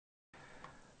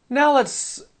Now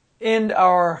let's end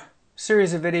our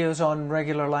series of videos on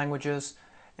regular languages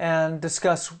and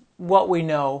discuss what we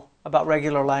know about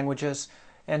regular languages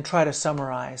and try to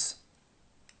summarize.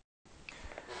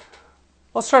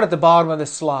 I'll start at the bottom of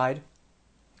this slide.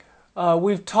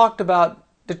 We've talked about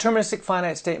deterministic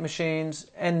finite state machines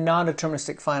and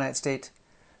non-deterministic finite state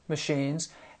machines,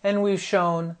 and we've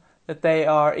shown that they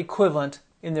are equivalent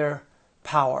in their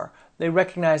power. They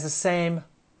recognize the same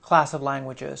class of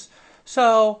languages.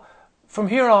 So from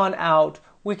here on out,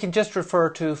 we can just refer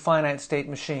to finite state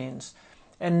machines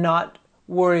and not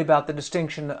worry about the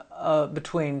distinction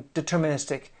between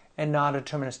deterministic and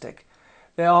non-deterministic.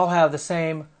 They all have the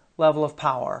same level of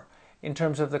power in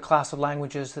terms of the class of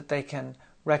languages that they can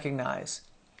recognize.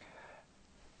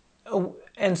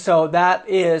 And so that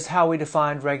is how we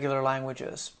defined regular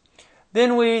languages.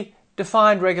 Then we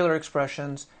defined regular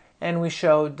expressions, and we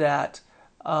showed that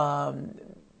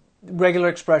regular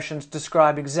expressions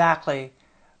describe exactly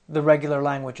the regular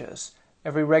languages.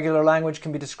 Every regular language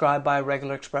can be described by a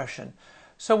regular expression.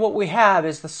 So what we have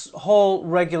is this whole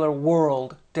regular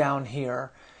world down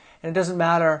here, and it doesn't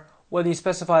matter whether you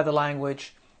specify the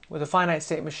language with a finite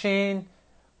state machine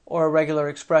or a regular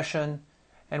expression,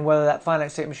 and whether that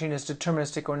finite state machine is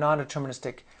deterministic or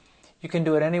non-deterministic. You can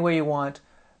do it any way you want.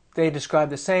 They describe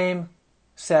the same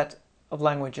set of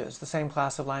languages, the same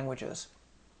class of languages.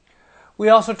 We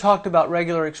also talked about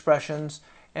regular expressions,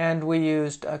 and we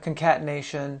used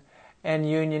concatenation and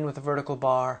union with a vertical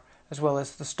bar, as well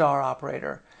as the star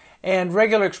operator. And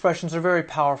regular expressions are very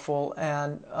powerful,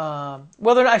 and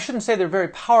I shouldn't say they're very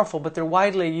powerful, but they're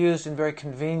widely used and very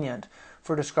convenient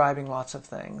for describing lots of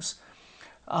things.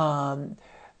 As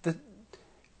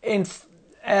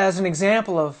an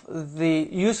example of the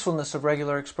usefulness of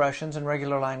regular expressions and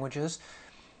regular languages,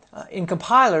 in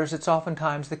compilers it's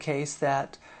oftentimes the case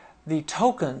that the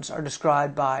tokens are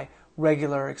described by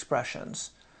regular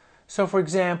expressions. So for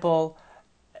example,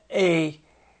 a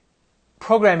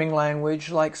programming language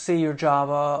like C or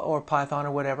Java or Python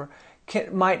or whatever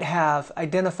might have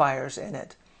identifiers in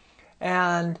it.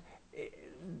 And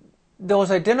those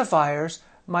identifiers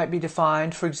might be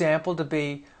defined, for example, to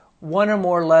be one or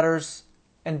more letters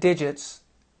and digits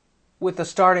with the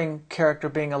starting character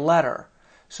being a letter.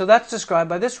 So that's described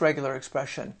by this regular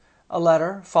expression, a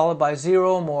letter followed by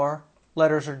 0 or more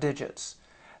letters or digits.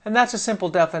 And that's a simple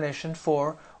definition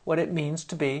for what it means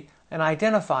to be an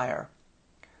identifier.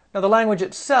 Now the language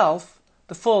itself,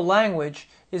 the full language,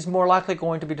 is more likely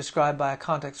going to be described by a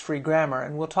context-free grammar,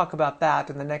 and we'll talk about that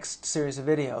in the next series of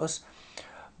videos.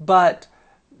 But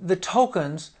the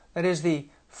tokens, that is the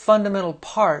fundamental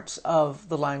parts of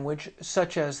the language,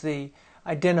 such as the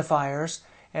identifiers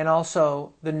and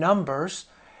also the numbers,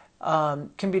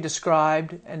 can be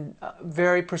described and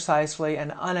very precisely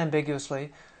and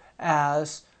unambiguously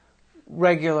as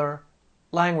regular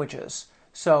languages.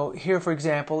 So here, for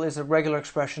example, is a regular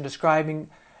expression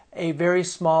describing a very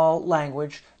small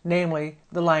language, namely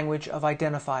the language of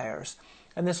identifiers.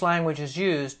 And this language is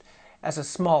used as a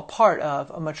small part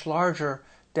of a much larger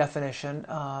definition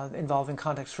involving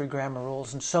context-free grammar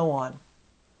rules and so on.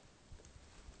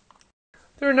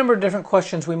 There are a number of different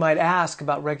questions we might ask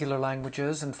about regular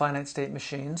languages and finite state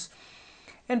machines.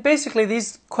 And basically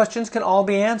these questions can all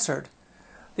be answered.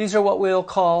 These are what we'll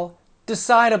call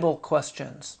decidable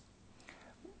questions.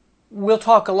 We'll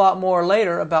talk a lot more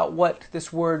later about what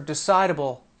this word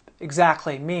decidable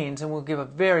exactly means, and we'll give a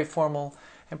very formal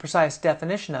and precise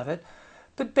definition of it.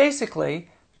 But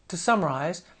basically, to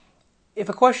summarize, if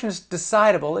a question is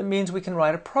decidable, it means we can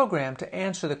write a program to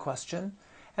answer the question,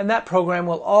 and that program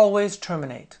will always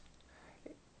terminate.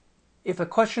 If a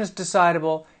question is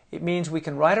decidable, it means we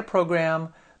can write a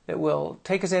program that will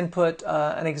take as input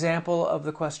an example of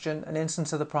the question, an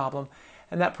instance of the problem,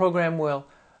 and that program will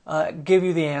give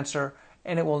you the answer,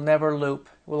 and it will never loop.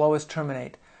 It will always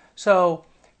terminate. So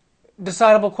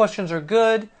decidable questions are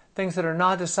good. Things that are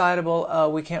not decidable,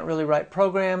 we can't really write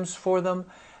programs for them.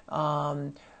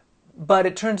 But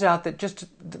it turns out that just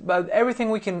about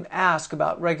everything we can ask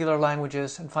about regular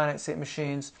languages and finite state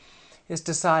machines is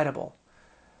decidable.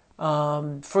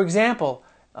 For example,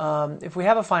 if we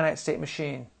have a finite state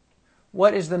machine,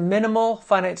 what is the minimal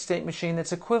finite state machine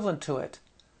that's equivalent to it?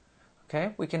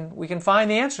 Okay, we can find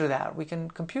the answer to that. We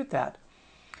can compute that.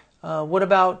 What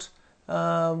about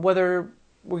whether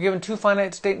we're given two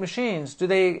finite state machines? Do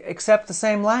they accept the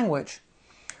same language?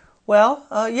 Well,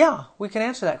 yeah, we can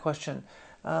answer that question.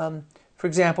 For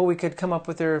example, we could come up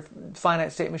with their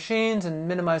finite state machines and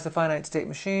minimize the finite state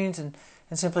machines and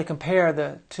simply compare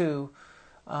the two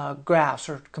graphs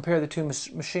or compare the two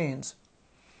machines.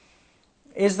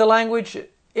 Is the language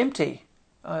empty?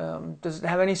 Does it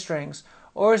have any strings?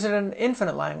 Or is it an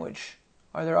infinite language?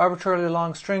 Are there arbitrarily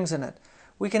long strings in it?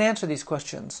 We can answer these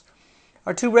questions.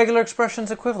 Are two regular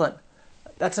expressions equivalent?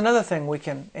 That's another thing we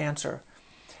can answer.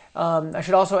 I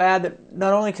should also add that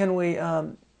not only can we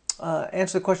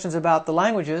answer the questions about the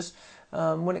languages,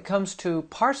 when it comes to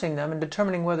parsing them and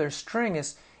determining whether a string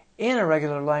is in a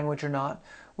regular language or not,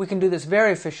 we can do this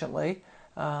very efficiently.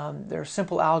 There are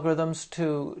simple algorithms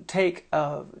to take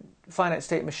a finite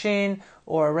state machine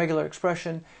or a regular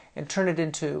expression and turn it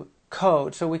into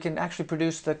code. So we can actually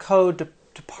produce the code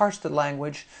to parse the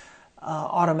language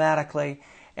automatically,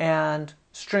 and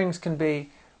strings can be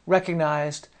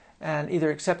recognized and either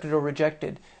accepted or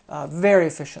rejected very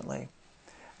efficiently.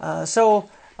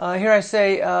 Here I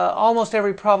say almost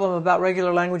every problem about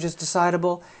regular language is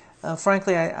decidable.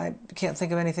 Frankly, I can't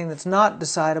think of anything that's not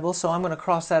decidable, so I'm going to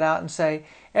cross that out and say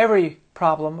every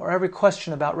problem or every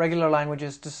question about regular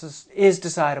languages is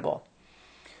decidable.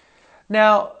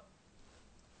 Now,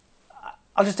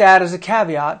 I'll just add as a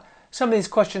caveat, some of these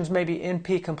questions may be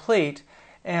NP-complete,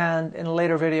 and in a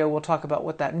later video we'll talk about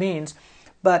what that means.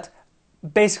 But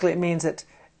basically it means that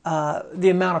the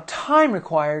amount of time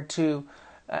required to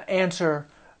answer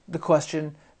the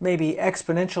question may be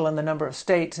exponential in the number of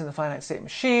states in the finite state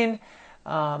machine,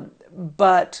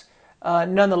 but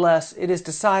nonetheless it is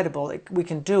decidable. We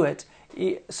can do it.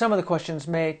 Some of the questions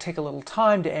may take a little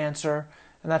time to answer,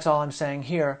 and that's all I'm saying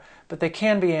here, but they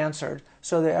can be answered,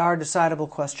 so they are decidable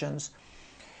questions.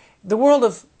 The world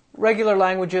of regular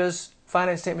languages,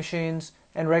 finite state machines,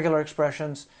 and regular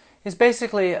expressions is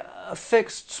basically a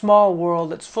fixed small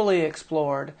world that's fully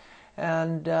explored,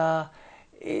 and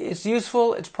it's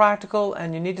useful, it's practical,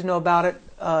 and you need to know about it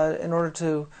in order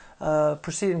to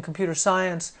proceed in computer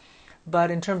science.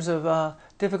 But in terms of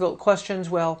difficult questions,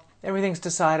 well, everything's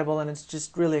decidable, and it's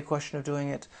just really a question of doing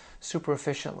it super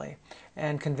efficiently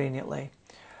and conveniently.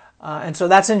 And so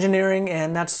that's engineering,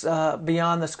 and that's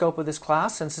beyond the scope of this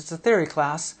class, since it's a theory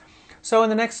class. So in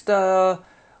the next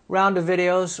round of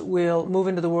videos, we'll move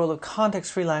into the world of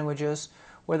context-free languages,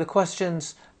 where the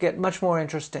questions get much more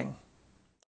interesting.